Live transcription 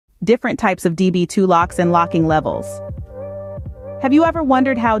different types of DB2 locks and locking levels. Have you ever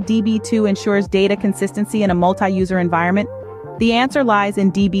wondered how DB2 ensures data consistency in a multi-user environment? The answer lies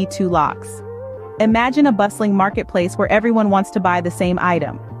in Db2 Locks. Imagine a bustling marketplace where everyone wants to buy the same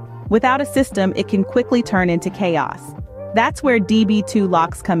item. Without a system, it can quickly turn into chaos. That's where Db2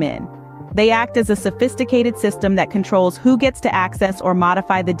 Locks come in. They act as a sophisticated system that controls who gets to access or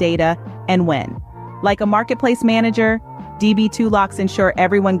modify the data and when. Like a marketplace manager, Db2 Locks ensure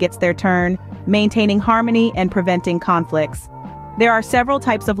everyone gets their turn, maintaining harmony and preventing conflicts. There are several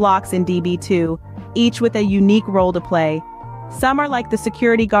types of locks in Db2, each with a unique role to play. Some are like the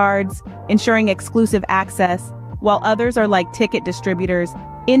security guards, ensuring exclusive access, while others are like ticket distributors,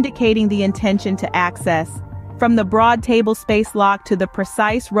 indicating the intention to access. From the broad table space lock to the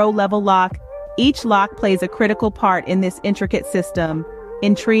precise row-level lock, each lock plays a critical part in this intricate system.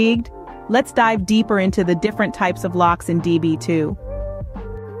 Intrigued? Let's dive deeper into the different types of locks in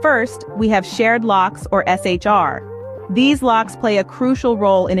Db2. First, we have shared locks or SHR. These locks play a crucial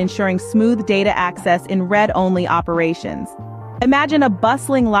role in ensuring smooth data access in read-only operations. Imagine a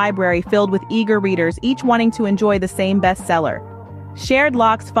bustling library filled with eager readers, each wanting to enjoy the same bestseller. Shared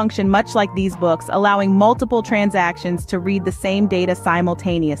locks function much like these books, allowing multiple transactions to read the same data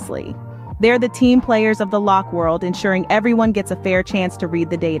simultaneously. They're the team players of the lock world, ensuring everyone gets a fair chance to read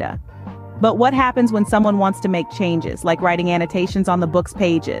the data. But what happens when someone wants to make changes, like writing annotations on the book's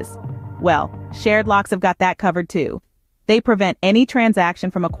pages? Well, shared locks have got that covered too. They prevent any transaction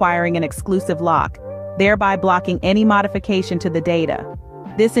from acquiring an exclusive lock, thereby blocking any modification to the data.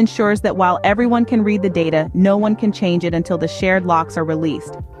 This ensures that while everyone can read the data, no one can change it until the shared locks are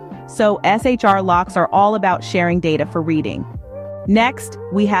released. So SHR locks are all about sharing data for reading. Next,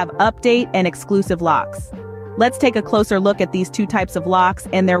 we have update and exclusive locks. Let's take a closer look at these two types of locks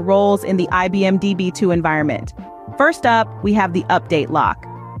and their roles in the IBM Db2 environment. First up, we have the update lock.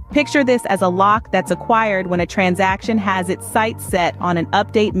 Picture this as a lock that's acquired when a transaction has its sights set on an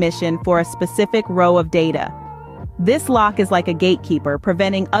update mission for a specific row of data. This lock is like a gatekeeper,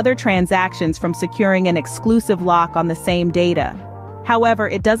 preventing other transactions from securing an exclusive lock on the same data. However,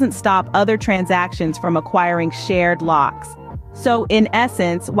 it doesn't stop other transactions from acquiring shared locks. So in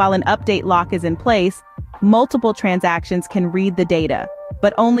essence, while an update lock is in place, multiple transactions can read the data,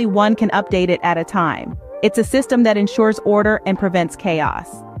 but only one can update it at a time. It's a system that ensures order and prevents chaos.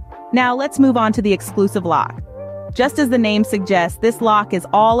 Now let's move on to the exclusive lock. Just as the name suggests, this lock is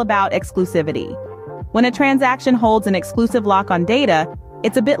all about exclusivity. When a transaction holds an exclusive lock on data,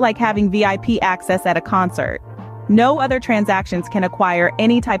 it's a bit like having VIP access at a concert. No other transactions can acquire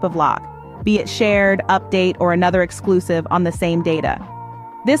any type of lock, be it shared, update, or another exclusive on the same data.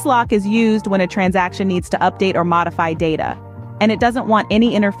 This lock is used when a transaction needs to update or modify data, and it doesn't want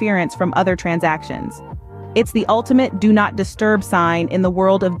any interference from other transactions. It's the ultimate do not disturb sign in the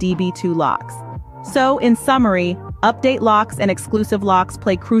world of Db2 locks. So, in summary, update locks and exclusive locks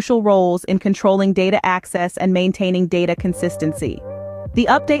play crucial roles in controlling data access and maintaining data consistency. The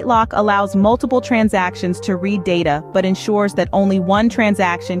update lock allows multiple transactions to read data but ensures that only one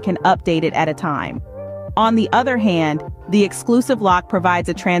transaction can update it at a time. On the other hand, the exclusive lock provides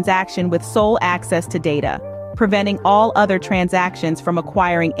a transaction with sole access to data, preventing all other transactions from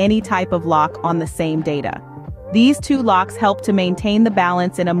acquiring any type of lock on the same data. These two locks help to maintain the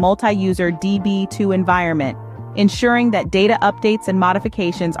balance in a multi-user Db2 environment, ensuring that data updates and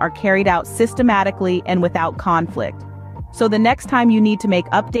modifications are carried out systematically and without conflict. So the next time you need to make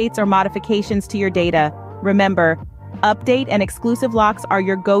updates or modifications to your data, remember, update and exclusive locks are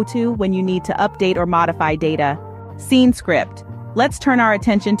your go-to when you need to update or modify data. Scene script. Let's turn our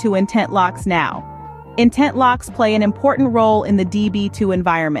attention to intent locks now. Intent locks play an important role in the Db2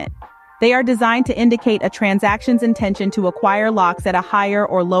 environment. They are designed to indicate a transaction's intention to acquire locks at a higher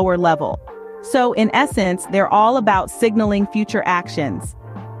or lower level. So, in essence, they're all about signaling future actions.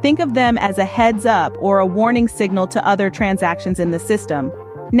 Think of them as a heads-up or a warning signal to other transactions in the system.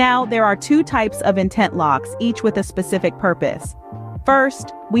 Now, there are two types of intent locks, each with a specific purpose.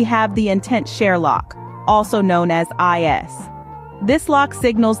 First, we have the intent share lock, also known as IS. This lock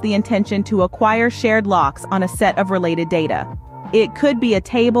signals the intention to acquire shared locks on a set of related data. It could be a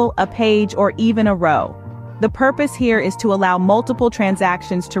table, a page, or even a row. The purpose here is to allow multiple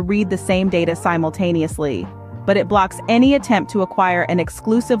transactions to read the same data simultaneously, but it blocks any attempt to acquire an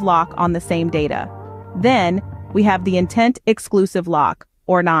exclusive lock on the same data. Then, we have the intent exclusive lock,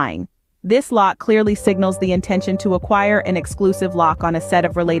 or 9. This lock clearly signals the intention to acquire an exclusive lock on a set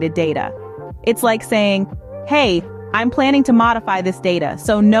of related data. It's like saying, hey, I'm planning to modify this data,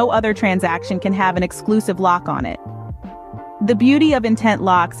 so no other transaction can have an exclusive lock on it. The beauty of intent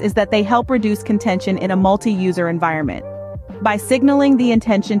locks is that they help reduce contention in a multi-user environment. By signaling the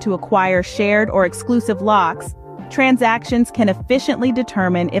intention to acquire shared or exclusive locks, transactions can efficiently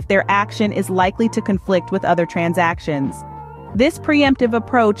determine if their action is likely to conflict with other transactions. This preemptive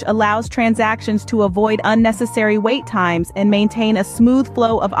approach allows transactions to avoid unnecessary wait times and maintain a smooth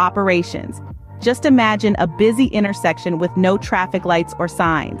flow of operations. Just imagine a busy intersection with no traffic lights or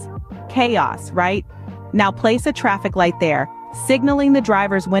signs. Chaos, right? Now place a traffic light there, signaling the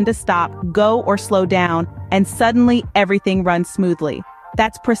drivers when to stop, go, or slow down, and suddenly everything runs smoothly.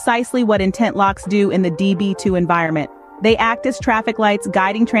 That's precisely what intent locks do in the DB2 environment. They act as traffic lights,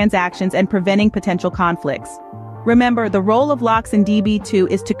 guiding transactions and preventing potential conflicts. Remember, the role of locks in DB2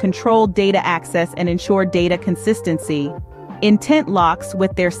 is to control data access and ensure data consistency. Intent locks,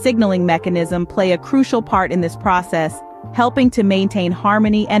 with their signaling mechanism, play a crucial part in this process, helping to maintain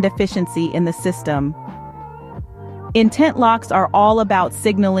harmony and efficiency in the system. Intent locks are all about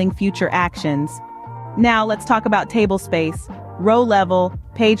signaling future actions. Now let's talk about table space, row level,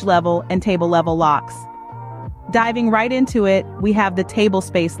 page level, and table level locks. Diving right into it, we have the table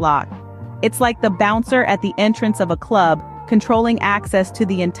space lock. It's like the bouncer at the entrance of a club, controlling access to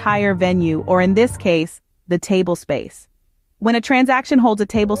the entire venue, or in this case, the table space. When a transaction holds a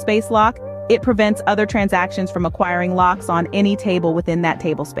table space lock, it prevents other transactions from acquiring locks on any table within that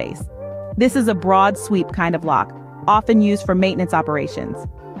table space. This is a broad sweep kind of lock, often used for maintenance operations.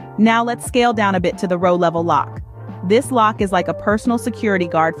 Now let's scale down a bit to the row level lock. This lock is like a personal security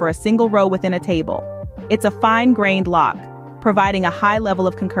guard for a single row within a table. It's a fine-grained lock, providing a high level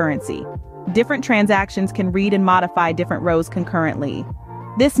of concurrency. Different transactions can read and modify different rows concurrently.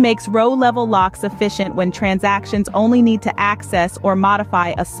 This makes row-level locks efficient when transactions only need to access or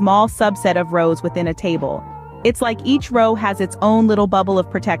modify a small subset of rows within a table. It's like each row has its own little bubble of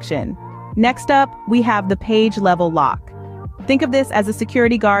protection. Next up, we have the page-level lock. Think of this as a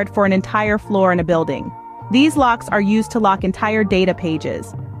security guard for an entire floor in a building. These locks are used to lock entire data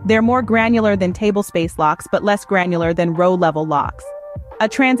pages. They're more granular than table space locks, but less granular than row-level locks. A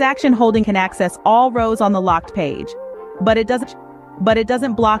transaction holding can access all rows on the locked page, but it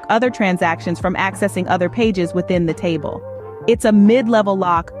doesn't block other transactions from accessing other pages within the table. It's a mid-level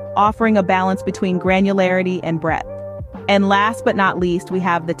lock, offering a balance between granularity and breadth. And last but not least, we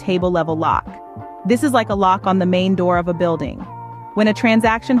have the table-level lock. This is like a lock on the main door of a building. When a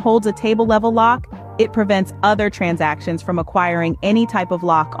transaction holds a table-level lock, it prevents other transactions from acquiring any type of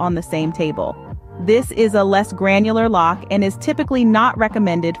lock on the same table. This is a less granular lock and is typically not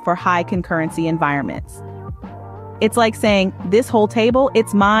recommended for high concurrency environments. It's like saying, this whole table,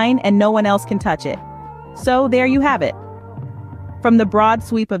 it's mine and no one else can touch it. So there you have it. From the broad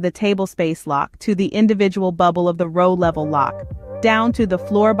sweep of the table space lock to the individual bubble of the row level lock, down to the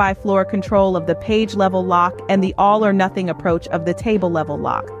floor-by-floor control of the page-level lock and the all-or-nothing approach of the table-level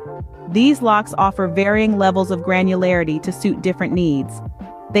lock. These locks offer varying levels of granularity to suit different needs.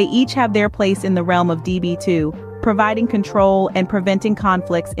 They each have their place in the realm of DB2, providing control and preventing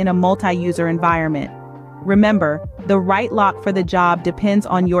conflicts in a multi-user environment. Remember, the right lock for the job depends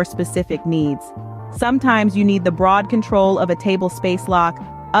on your specific needs. Sometimes you need the broad control of a table space lock,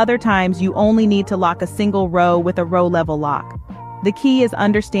 other times you only need to lock a single row with a row-level lock. The key is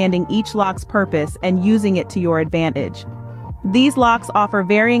understanding each lock's purpose and using it to your advantage. These locks offer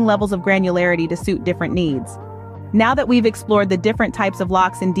varying levels of granularity to suit different needs. Now that we've explored the different types of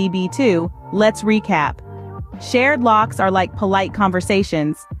locks in DB2, let's recap. Shared locks are like polite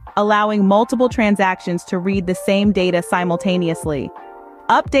conversations, allowing multiple transactions to read the same data simultaneously.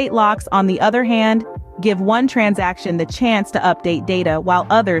 Update locks, on the other hand, give one transaction the chance to update data while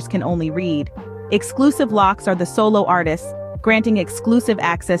others can only read. Exclusive locks are the solo artists, granting exclusive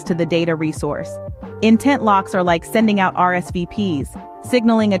access to the data resource. Intent locks are like sending out RSVPs,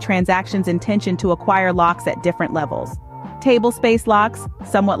 signaling a transaction's intention to acquire locks at different levels. Table space locks,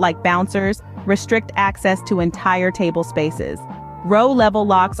 somewhat like bouncers, restrict access to entire table spaces. Row-level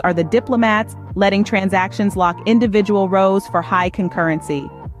locks are the diplomats, letting transactions lock individual rows for high concurrency.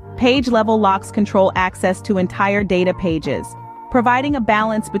 Page-level locks control access to entire data pages, providing a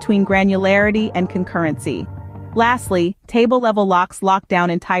balance between granularity and concurrency. Lastly, table-level locks lock down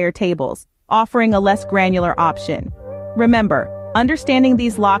entire tables, offering a less granular option. Remember, understanding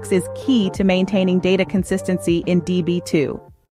these locks is key to maintaining data consistency in DB2.